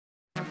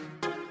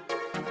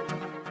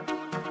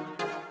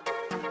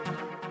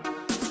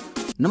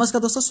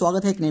नमस्कार दोस्तों,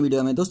 स्वागत है एक नई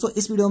वीडियो में। दोस्तों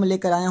इस वीडियो में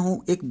लेकर आया हूं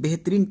एक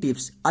बेहतरीन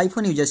टिप्स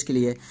आईफोन यूजर्स के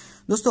लिए।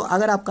 दोस्तों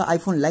अगर आपका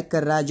आईफोन लैग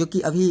कर रहा है, जो कि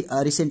अभी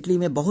रिसेंटली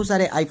में बहुत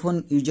सारे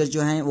आईफोन यूजर्स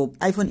जो हैं, वो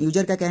आईफोन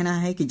यूजर का कहना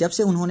है कि जब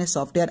से उन्होंने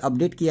सॉफ्टवेयर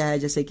अपडेट किया है,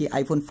 जैसे कि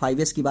आईफोन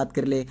 5s की बात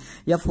कर ले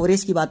या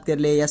 4s की बात कर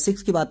ले या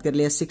 6 की बात कर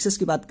ले, 6s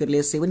की बात कर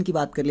ले, 7 की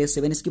बात कर ले,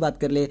 7s की बात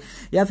कर ले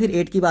या फिर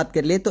 8 की बात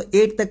कर ले, तो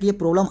 8 तक ये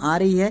प्रॉब्लम आ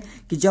रही है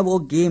कि जब वो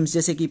गेम्स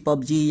जैसे कि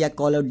पबजी या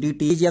कॉल ऑफ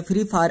ड्यूटी या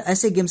फ्री फायर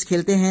ऐसे गेम्स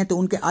खेलते हैं तो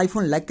उनके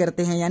आईफोन लैग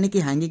करते हैं, यानी कि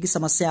हैंगिंग की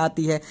समस्या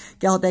आती है।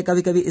 क्या होता है,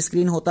 कभी कभी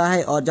स्क्रीन होता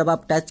है और जब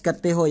आप टच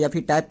करते हो या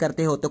फिर टाइप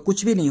करते हो तो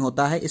कुछ भी नहीं होता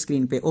है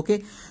स्क्रीन पे। ओके,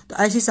 तो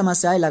ऐसी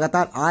समस्याएं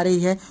लगातार आ रही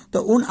है। तो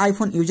उन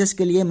आईफोन यूजर्स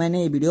के लिए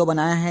मैंने ये वीडियो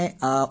बनाया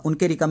है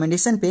उनके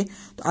रिकमेंडेशन पे।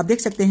 तो आप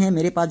देख सकते हैं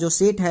मेरे पास जो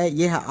सेट है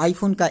ये है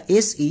आईफोन का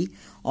SE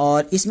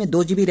और इसमें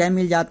 2 GB रैम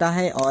मिल जाता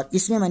है। और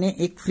इसमें मैंने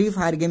एक फ्री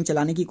फायर गेम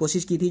चलाने की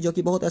कोशिश की थी जो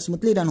कि बहुत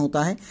स्मूथली रन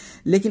होता है,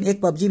 लेकिन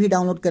एक पबजी भी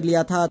डाउनलोड कर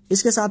लिया था।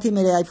 इसके साथ ही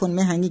मेरे आईफोन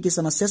में हैंगिंग की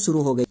समस्या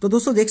शुरू हो गई। तो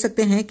दोस्तों देख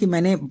सकते हैं कि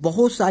मैंने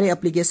बहुत सारे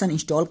एप्लीकेशन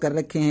इंस्टॉल कर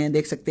रखे हैं।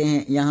 देख सकते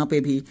हैं यहाँ पे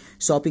भी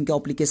शॉपिंग के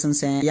एप्लीकेशन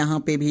हैं, यहाँ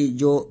पे भी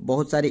जो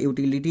बहुत सारे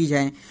यूटिलिटीज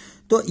हैं,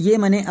 तो ये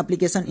मैंने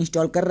एप्लीकेशन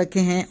इंस्टॉल कर रखे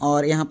हैं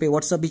और यहाँ पे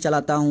व्हाट्सएप भी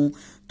चलाता हूँ।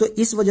 तो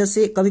इस वजह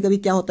से कभी कभी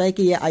क्या होता है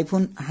कि ये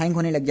आईफोन हैंग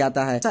होने लग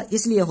जाता है। ऐसा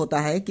इसलिए होता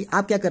है कि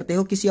आप क्या करते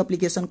हो, किसी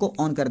एप्लीकेशन को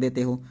ऑन कर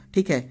देते हो।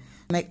 ठीक है,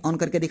 मैं ऑन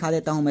करके दिखा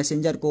देता हूँ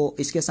मैसेंजर को,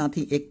 इसके साथ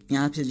ही एक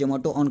यहाँ से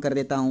जोमेटो ऑन कर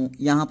देता हूँ,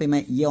 यहाँ पे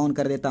मैं ये ऑन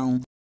कर देता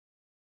हूँ।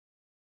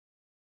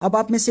 अब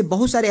आप में से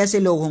बहुत सारे ऐसे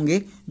लोग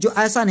होंगे जो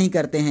ऐसा नहीं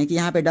करते हैं कि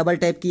यहाँ पे डबल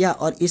टैप किया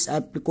और इस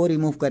ऐप को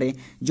रिमूव करें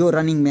जो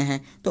रनिंग में है,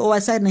 तो वो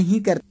ऐसा नहीं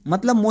करते।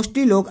 मतलब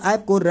मोस्टली लोग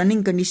ऐप को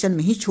रनिंग कंडीशन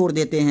में ही छोड़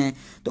देते हैं,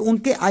 तो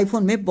उनके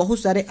आईफोन में बहुत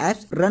सारे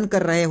ऐप्स रन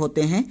कर रहे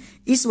होते हैं।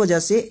 इस वजह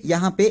से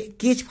यहाँ पे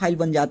कैच फाइल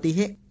बन जाती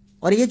है।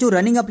 और ये जो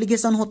रनिंग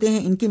एप्लीकेशन होते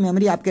हैं इनकी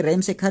मेमोरी आपके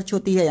रैम से खर्च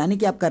होती है, यानी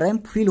कि आपका रैम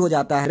फील हो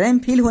जाता है। रैम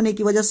फील होने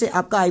की वजह से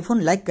आपका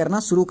आईफोन लैग करना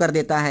शुरू कर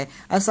देता है।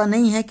 ऐसा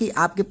नहीं है कि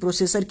आपके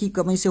प्रोसेसर की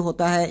कमी से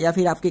होता है या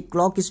फिर आपके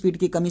क्लॉक स्पीड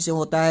की कमी से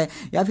होता है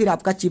या फिर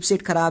आपका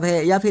चिपसेट खराब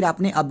है या फिर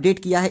आपने अपडेट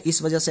किया है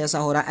इस वजह से ऐसा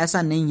हो रहा है।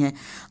 ऐसा नहीं है।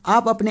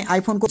 आप अपने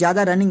आईफोन को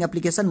ज्यादा रनिंग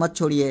एप्लीकेशन मत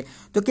छोड़िए।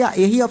 तो क्या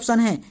यही ऑप्शन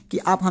है कि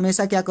आप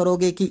हमेशा क्या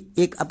करोगे कि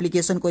एक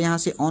एप्लीकेशन को यहाँ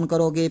से ऑन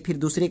करोगे, फिर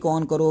दूसरे को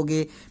ऑन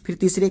करोगे, फिर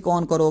तीसरे को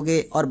ऑन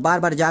करोगे और बार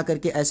बार जा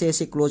करके ऐसे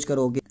ऐसे क्लोज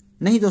करोगे?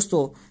 नहीं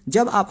दोस्तों,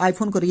 जब आप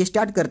आईफोन को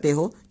रीस्टार्ट करते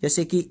हो,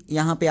 जैसे कि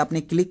यहाँ पे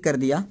आपने क्लिक कर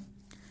दिया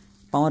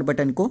पावर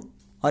बटन को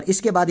और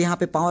इसके बाद यहाँ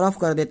पे पावर ऑफ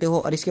कर देते हो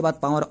और इसके बाद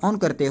पावर ऑन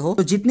करते हो,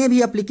 तो जितने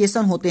भी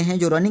एप्लीकेशन होते हैं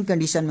जो रनिंग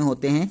कंडीशन में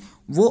होते हैं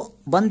वो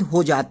बंद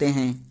हो जाते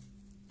हैं,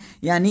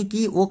 यानी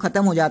कि वो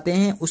खत्म हो जाते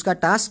हैं, उसका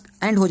टास्क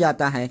एंड हो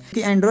जाता है।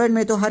 कि एंड्रॉयड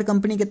में तो हर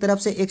कंपनी की तरफ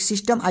से एक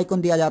सिस्टम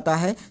आइकन दिया जाता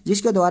है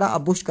जिसके द्वारा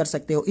आप बूस्ट कर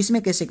सकते हो।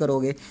 इसमें कैसे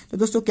करोगे? तो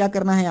दोस्तों क्या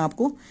करना है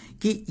आपको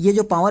कि ये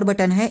जो पावर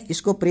बटन है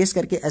इसको प्रेस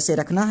करके ऐसे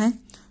रखना है।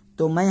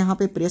 तो मैं यहाँ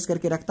पे प्रेस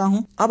करके रखता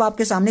हूँ। अब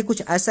आपके सामने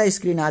कुछ ऐसा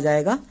स्क्रीन आ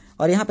जाएगा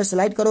और यहाँ पे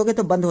स्लाइड करोगे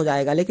तो बंद हो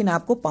जाएगा, लेकिन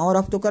आपको पावर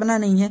ऑफ तो करना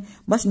नहीं है,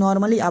 बस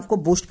नॉर्मली आपको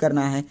बूस्ट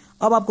करना है।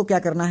 अब आपको क्या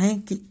करना है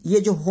कि ये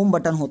जो होम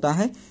बटन होता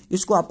है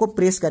इसको आपको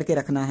प्रेस करके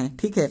रखना है।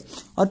 ठीक है,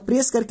 और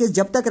प्रेस करके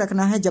जब तक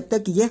रखना है जब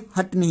तक ये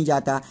हट नहीं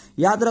जाता।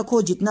 याद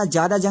रखो, जितना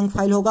ज्यादा जंक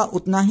फाइल होगा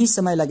उतना ही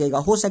समय लगेगा।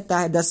 हो सकता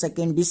है 10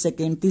 सेकेंड, 20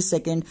 सेकेंड, 30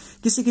 सेकेंड,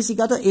 किसी किसी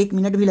का तो 1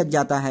 मिनट भी लग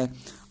जाता है।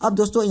 अब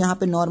दोस्तों यहाँ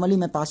पे नॉर्मली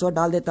मैं पासवर्ड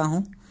डाल देता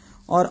हूँ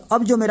और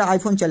अब जो मेरा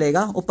आईफोन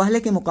चलेगा वो पहले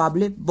के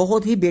मुकाबले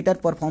बहुत ही बेटर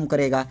परफॉर्म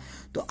करेगा।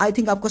 तो आई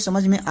थिंक आपको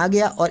समझ में आ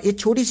गया और ये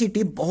छोटी सी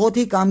टिप बहुत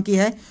ही काम की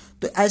है।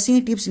 तो ऐसी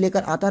ही टिप्स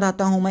लेकर आता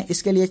रहता हूं मैं।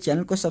 इसके लिए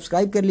चैनल को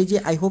सब्सक्राइब कर लीजिए।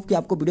 आई होप कि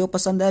आपको वीडियो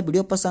पसंद आया।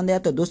 वीडियो पसंद आया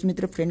तो दोस्त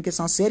मित्र फ्रेंड के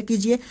साथ शेयर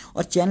कीजिए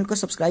और चैनल को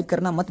सब्सक्राइब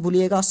करना मत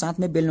भूलिएगा, साथ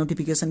में बेल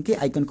नोटिफिकेशन के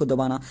आइकन को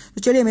दबाना।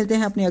 तो चलिए मिलते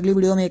हैं अपनी अगली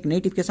वीडियो में एक नई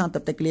टिप के साथ।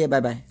 तब तक के लिए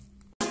बाय बाय।